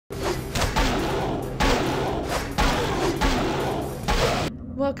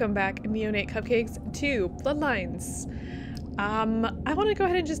Welcome back, Neonate Cupcakes, to Bloodlines. I want to go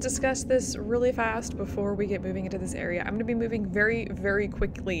ahead and just discuss this really fast before we get moving into this area. I'm going to be moving very, very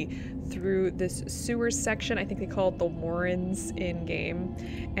quickly through this sewer section. I think they call it the Warrens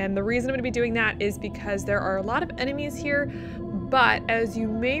in-game. And the reason I'm going to be doing that is because there are a lot of enemies here, but as you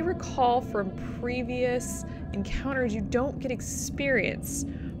may recall from previous encounters, you don't get experience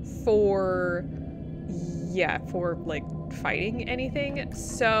for like fighting anything,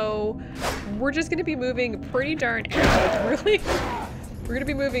 so we're just going to be moving pretty darn really we're going to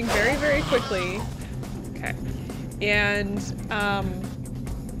be moving very, very quickly. Okay, and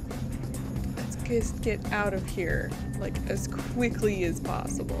let's just get out of here like as quickly as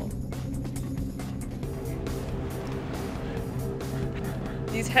possible.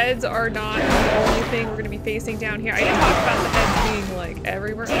 These heads are not the only thing we're going to be facing down here. I did talk about the heads being like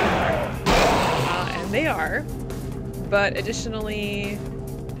everywhere, and they are. But additionally,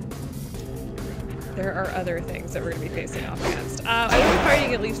 there are other things that we're going to be facing off against. I will be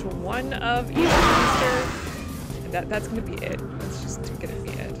fighting at least one of each monster, and that's going to be it. That's just going to be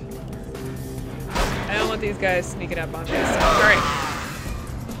it. I don't want these guys sneaking up on me. Alright.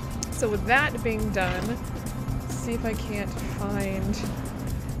 So with that being done, let's see if I can't find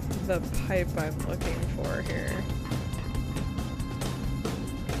the pipe I'm looking for here.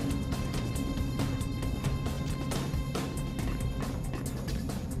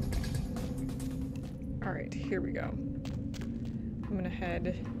 Alright, here we go. I'm gonna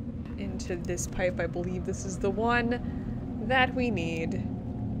head into this pipe. I believe this is the one that we need.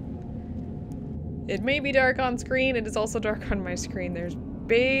 It may be dark on screen, it is also dark on my screen. There's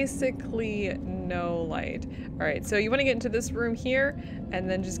basically no light. Alright, so you want to get into this room here, and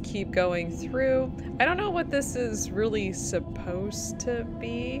then just keep going through. I don't know what this is really supposed to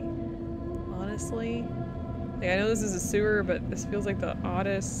be, honestly. Like, I know this is a sewer, but this feels like the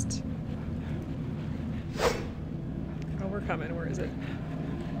oddest... Oh, we're coming. Where is it?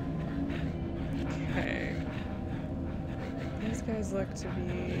 Okay. These guys look to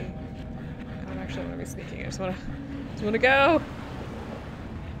be... I don't actually want to be sneaking. I just want to go!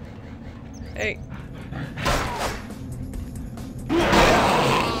 Hey.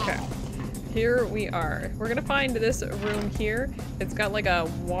 Okay. Here we are. We're gonna find this room here. It's got like a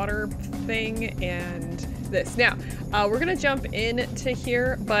water thing and this. Now, we're gonna jump into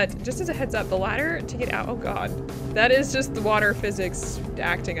here, but just as a heads up, the ladder to get out, oh god, that is just the water physics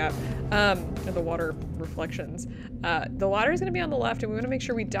acting up, the water reflections. The ladder is gonna be on the left, and we wanna make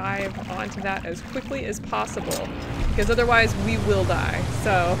sure we dive onto that as quickly as possible, because otherwise we will die,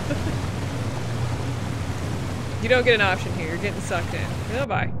 so. You don't get an option here, you're getting sucked in. Oh,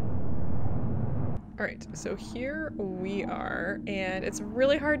 bye. Alright, so here we are, and it's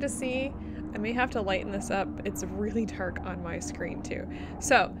really hard to see. I may have to lighten this up. It's really dark on my screen too.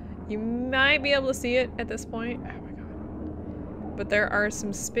 So, you might be able to see it at this point. Oh my god. But there are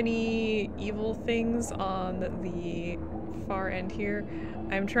some spinny evil things on the far end here.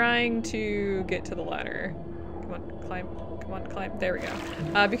 I'm trying to get to the ladder. Come on, climb. Come on, climb. There we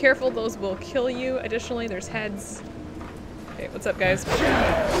go. Be careful, those will kill you. Additionally, there's heads. Okay, what's up, guys?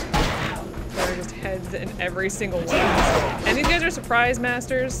 There are just heads in every single one. And these guys are surprise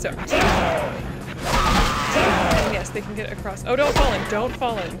masters, so... And yes, they can get across. Oh, don't fall in. Don't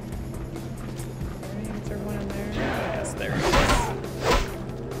fall in. Is there one in there? Yes, there is.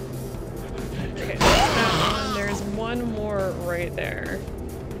 Okay, that one. There's one more right there.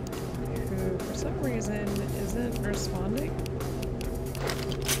 Who, for some reason, isn't responding.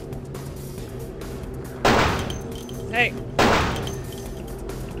 Hey!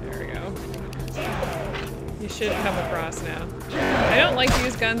 There we go. You should come across now. I don't like to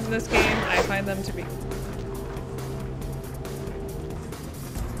use guns in this game. I find them to be...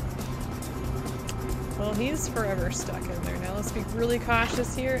 Well, he's forever stuck in there. Now let's be really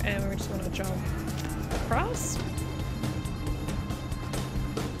cautious here, and we just want to jump across.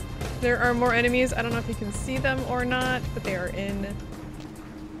 There are more enemies. I don't know if you can see them or not, but they are in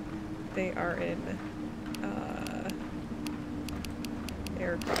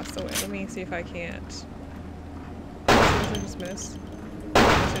air across the way. Let me see if I can't. Seriously just miss.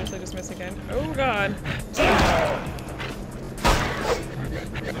 Seriously just miss again. Oh god.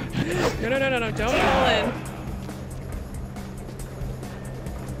 No, don't fall in.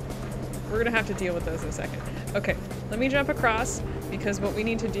 We're gonna have to deal with those in a second. Okay, let me jump across, because what we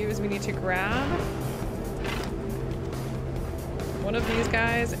need to do is we need to grab one of these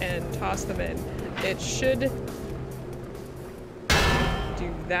guys and toss them in. It should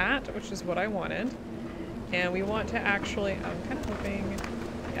do that, which is what I wanted. And we want to actually, I'm kind of hoping,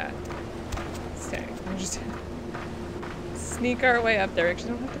 yeah, stay. I'm just sneak our way up there. We actually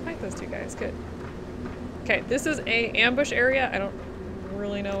don't have to fight those two guys. Good. Okay, this is a ambush area. I don't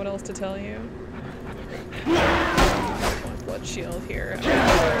really know what else to tell you. One blood shield here.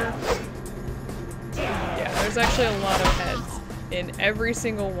 Yeah, there's actually a lot of heads in every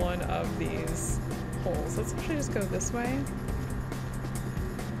single one of these holes. Let's actually just go this way.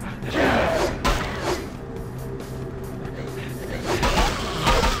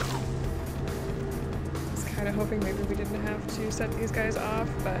 Kind of hoping maybe we didn't have to set these guys off,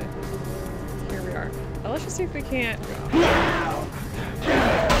 but here we are. Well, let's just see if we can't.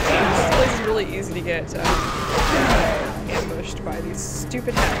 This place is really easy to get ambushed by these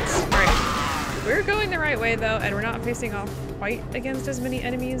stupid heads. Alright, we're going the right way though, and we're not facing off quite against as many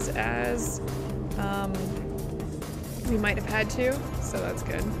enemies as we might have had to, so that's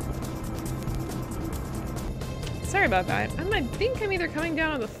good. Sorry about that. I think I'm either coming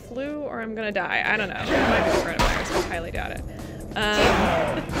down on the flu or I'm gonna die. I don't know. It might be the coronavirus. I highly doubt it.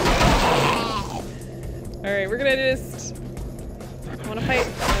 Alright, we're gonna just... I wanna fight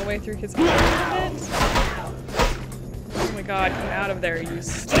my way through his armor a bit. Oh my god, come out of there, you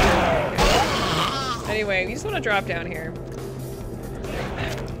stupid thing. Anyway, we just wanna drop down here.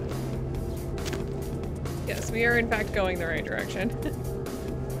 Yes, we are in fact going the right direction. Let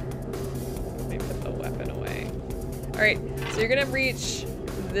me put the weapon away. Alright, so you're gonna reach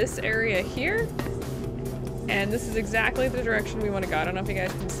this area here, and this is exactly the direction we want to go. I don't know if you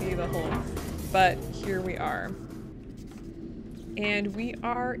guys can see the hole, but here we are. And we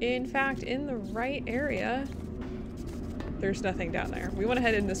are, in fact, in the right area. There's nothing down there. We want to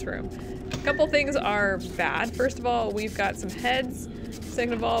head in this room. A couple things are bad. First of all, we've got some heads.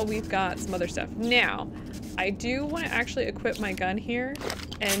 Second of all, we've got some other stuff. Now, I do want to actually equip my gun here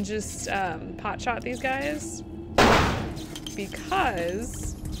and just pot shot these guys.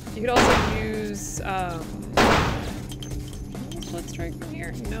 Because you could also use blood strike from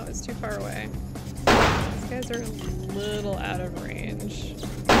here. No, it's too far away. These guys are a little out of range.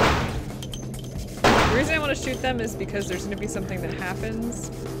 The reason I want to shoot them is because there's going to be something that happens,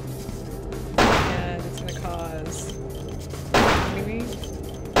 and it's going to cause maybe.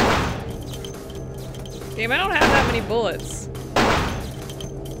 Game, I don't have that many bullets.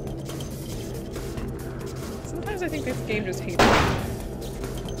 Sometimes I think this game just hates me.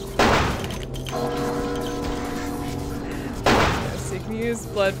 Yes, you can use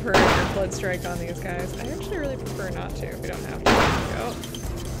blood purge or blood strike on these guys. I actually really prefer not to if we don't have to. Go.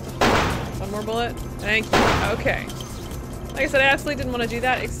 One more bullet. Thank you. Okay. Like I said, I absolutely didn't want to do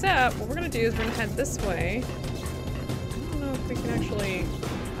that, except what we're going to do is we're going to head this way. I don't know if we can actually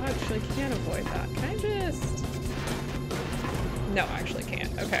can avoid that. Can I just... No, I actually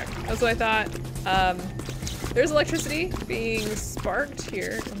can't. Okay. That's what I thought. There's electricity being sparked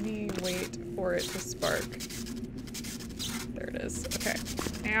here. Let me wait for it to spark. There it is. Okay.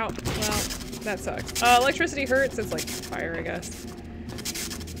 Ow. Well, that sucks. Electricity hurts. It's like fire, I guess.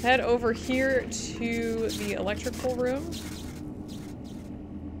 Head over here to the electrical room.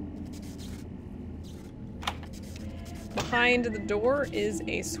 Behind the door is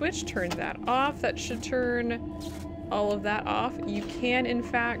a switch. Turn that off. That should turn all of that off. You can, in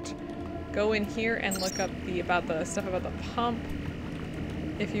fact, go in here and look up about the stuff about the pump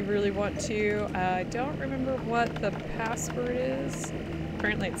if you really want to. I don't remember what the password is.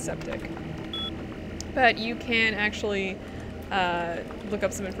 Apparently it's septic. But you can actually look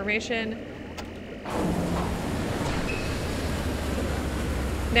up some information.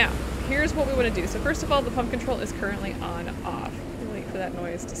 Now, here's what we want to do. So first of all, the pump control is currently on off. Wait for that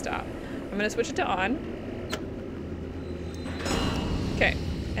noise to stop. I'm going to switch it to on. Okay,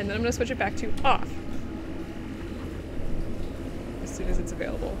 and then I'm going to switch it back to off. As soon as it's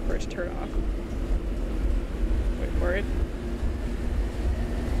available for it to turn off. Wait for it.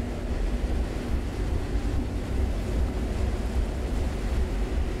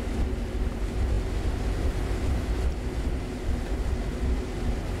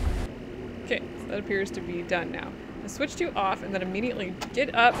 Okay, so that appears to be done now. I switch to off and then immediately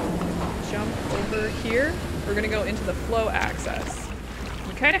get up, jump over here. We're gonna go into the flow access.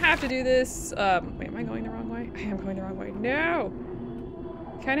 You kind of have to do this, wait, am I going the wrong way? I am going the wrong way. No!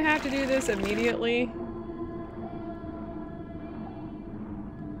 You kind of have to do this immediately.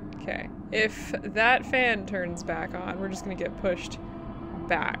 Okay, if that fan turns back on, we're just gonna get pushed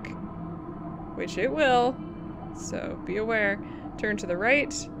back, which it will, so be aware. Turn to the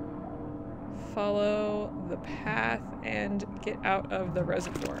right. Follow the path and get out of the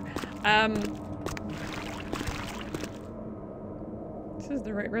reservoir. This is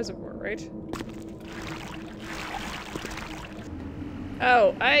the right reservoir, right?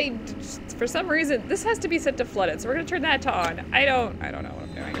 Oh, for some reason, this has to be set to flooded, so we're gonna turn that to on. I don't know what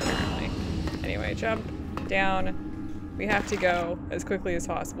I'm doing, apparently. Anyway, jump down. We have to go as quickly as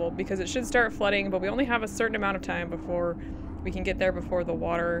possible because it should start flooding, but we only have a certain amount of time before we can get there before the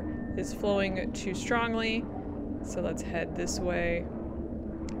water is flowing too strongly. So let's head this way.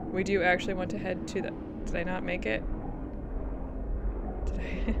 We do actually want to head to the... Did I not make it? Did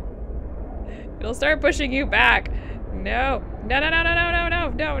I? It'll start pushing you back. No. No, no, no, no, no, no, no,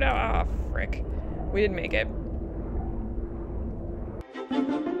 no, no. Oh, frick. We didn't make it.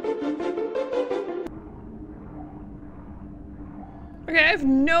 Okay, I have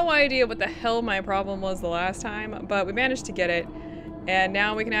no idea what the hell my problem was the last time, but we managed to get it. And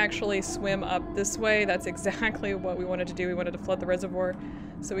now we can actually swim up this way. That's exactly what we wanted to do. We wanted to flood the reservoir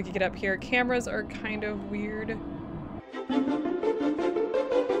so we could get up here. Cameras are kind of weird.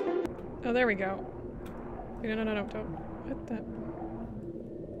 Oh, there we go. No, no, no, no, don't. What the?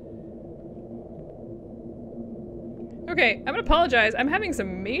 Okay, I'm gonna apologize. I'm having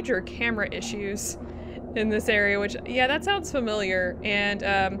some major camera issues in this area, which, yeah, that sounds familiar. And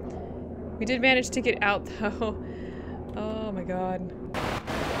we did manage to get out, though. Oh my god.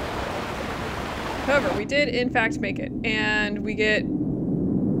 However, we did in fact make it, and we get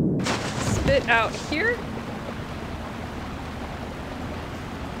spit out here.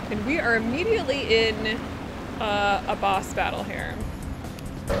 And we are immediately in a boss battle here.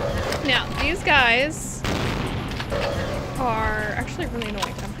 Now, these guys are actually really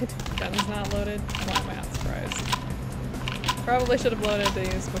annoying. My gun's not loaded. Why am I not surprised? Probably should have loaded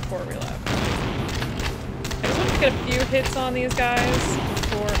these before we left. I just want to get a few hits on these guys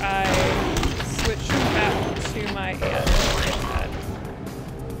before I switch back to my hand.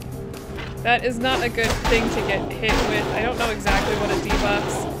 That is not a good thing to get hit with. I don't know exactly what it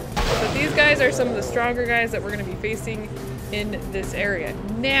debuffs, but these guys are some of the stronger guys that we're going to be facing in this area.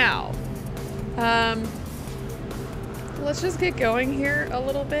 Now, let's just get going here a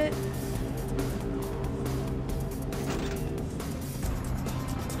little bit.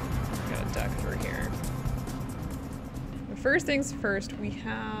 Gotta duck through here. But first things first, we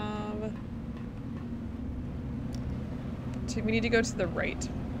need to go to the right.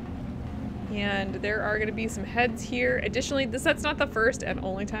 And there are going to be some heads here. Additionally, that's not the first and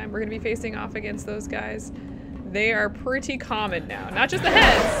only time we're going to be facing off against those guys. They are pretty common now. Not just the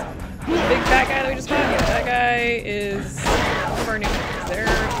heads. The big fat guy that we just fought. Yeah, that guy is one of our new ones. There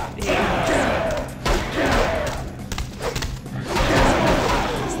he is.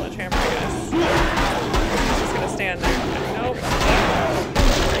 Sledgehammer, I guess. He's just going to stand there. Nope.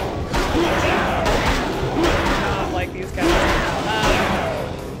 Not like these guys.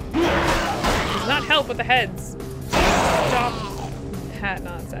 Does not help with the heads. Stop that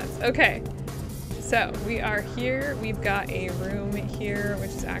nonsense. Okay. So we are here. We've got a room here, which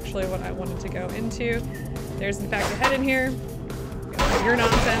is actually what I wanted to go into. There's in fact a head in here. Your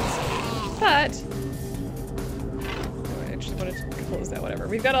nonsense. But I actually wanted to close that, whatever.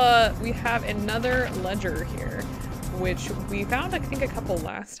 We have another ledger here, which we found I think a couple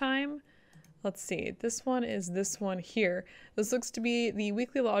last time. Let's see, this one is this one here. This looks to be the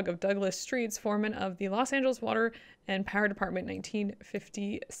weekly log of Douglas Streets, foreman of the Los Angeles Water and Power Department,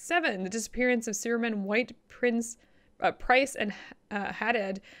 1957. The disappearance of Sewermen White, Price, and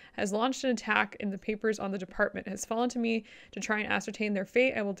Haddad has launched an attack in the papers on the department. It has fallen to me to try and ascertain their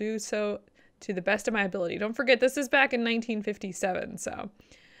fate. I will do so to the best of my ability. Don't forget, this is back in 1957, so...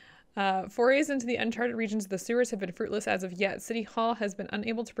 forays into the uncharted regions of the sewers have been fruitless as of yet. City Hall has been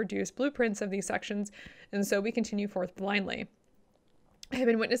unable to produce blueprints of these sections, and so we continue forth blindly. I have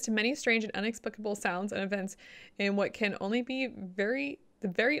been witness to many strange and inexplicable sounds and events in what can only be the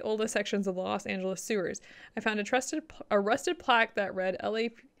very oldest sections of the Los Angeles sewers. I found a rusted plaque that read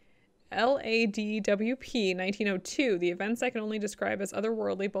LADWP 1902. The events I can only describe as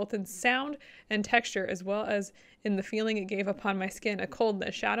otherworldly, both in sound and texture, as well as in the feeling it gave upon my skin, a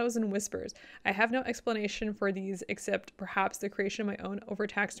coldness, shadows, and whispers. I have no explanation for these except perhaps the creation of my own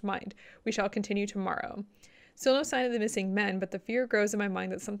overtaxed mind. We shall continue tomorrow. Still no sign of the missing men, but the fear grows in my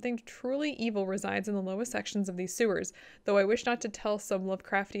mind that something truly evil resides in the lowest sections of these sewers, though I wish not to tell some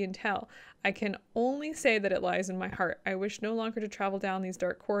Lovecraftian tale. I can only say that it lies in my heart. I wish no longer to travel down these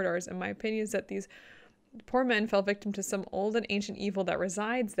dark corridors, and my opinion is that these poor men fell victim to some old and ancient evil that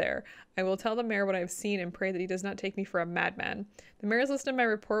resides there. I will tell the mayor what I have seen and pray that he does not take me for a madman. The mayor has listened to my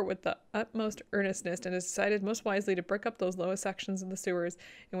report with the utmost earnestness and has decided most wisely to brick up those lowest sections of the sewers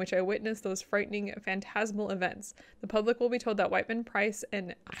in which I witnessed those frightening phantasmal events. The public will be told that Whiteman, Price,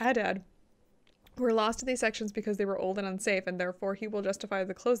 and Haddad were lost to these sections because they were old and unsafe, and therefore he will justify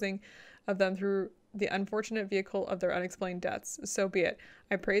the closing of them through the unfortunate vehicle of their unexplained deaths. So be it.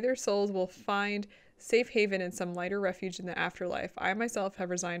 I pray their souls will find safe haven in some lighter refuge in the afterlife. I myself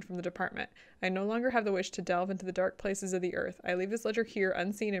have resigned from the department. I no longer have the wish to delve into the dark places of the earth. I leave this ledger here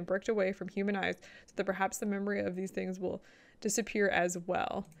unseen and bricked away from human eyes so that perhaps the memory of these things will disappear as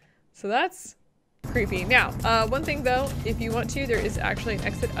well. So that's creepy. Now, one thing though, if you want to, there is actually an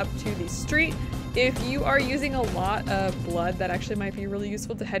exit up to the street. If you are using a lot of blood, that actually might be really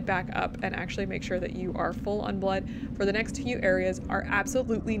useful to head back up and actually make sure that you are full on blood, for the next few areas are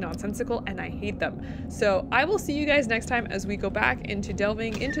absolutely nonsensical and I hate them. So I will see you guys next time as we go back into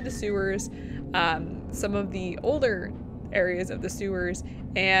delving into the sewers, some of the older areas of the sewers,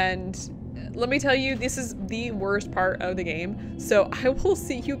 and let me tell you, this is the worst part of the game. So I will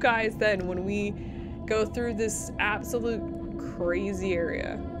see you guys then when we go through this absolute crazy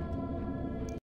area.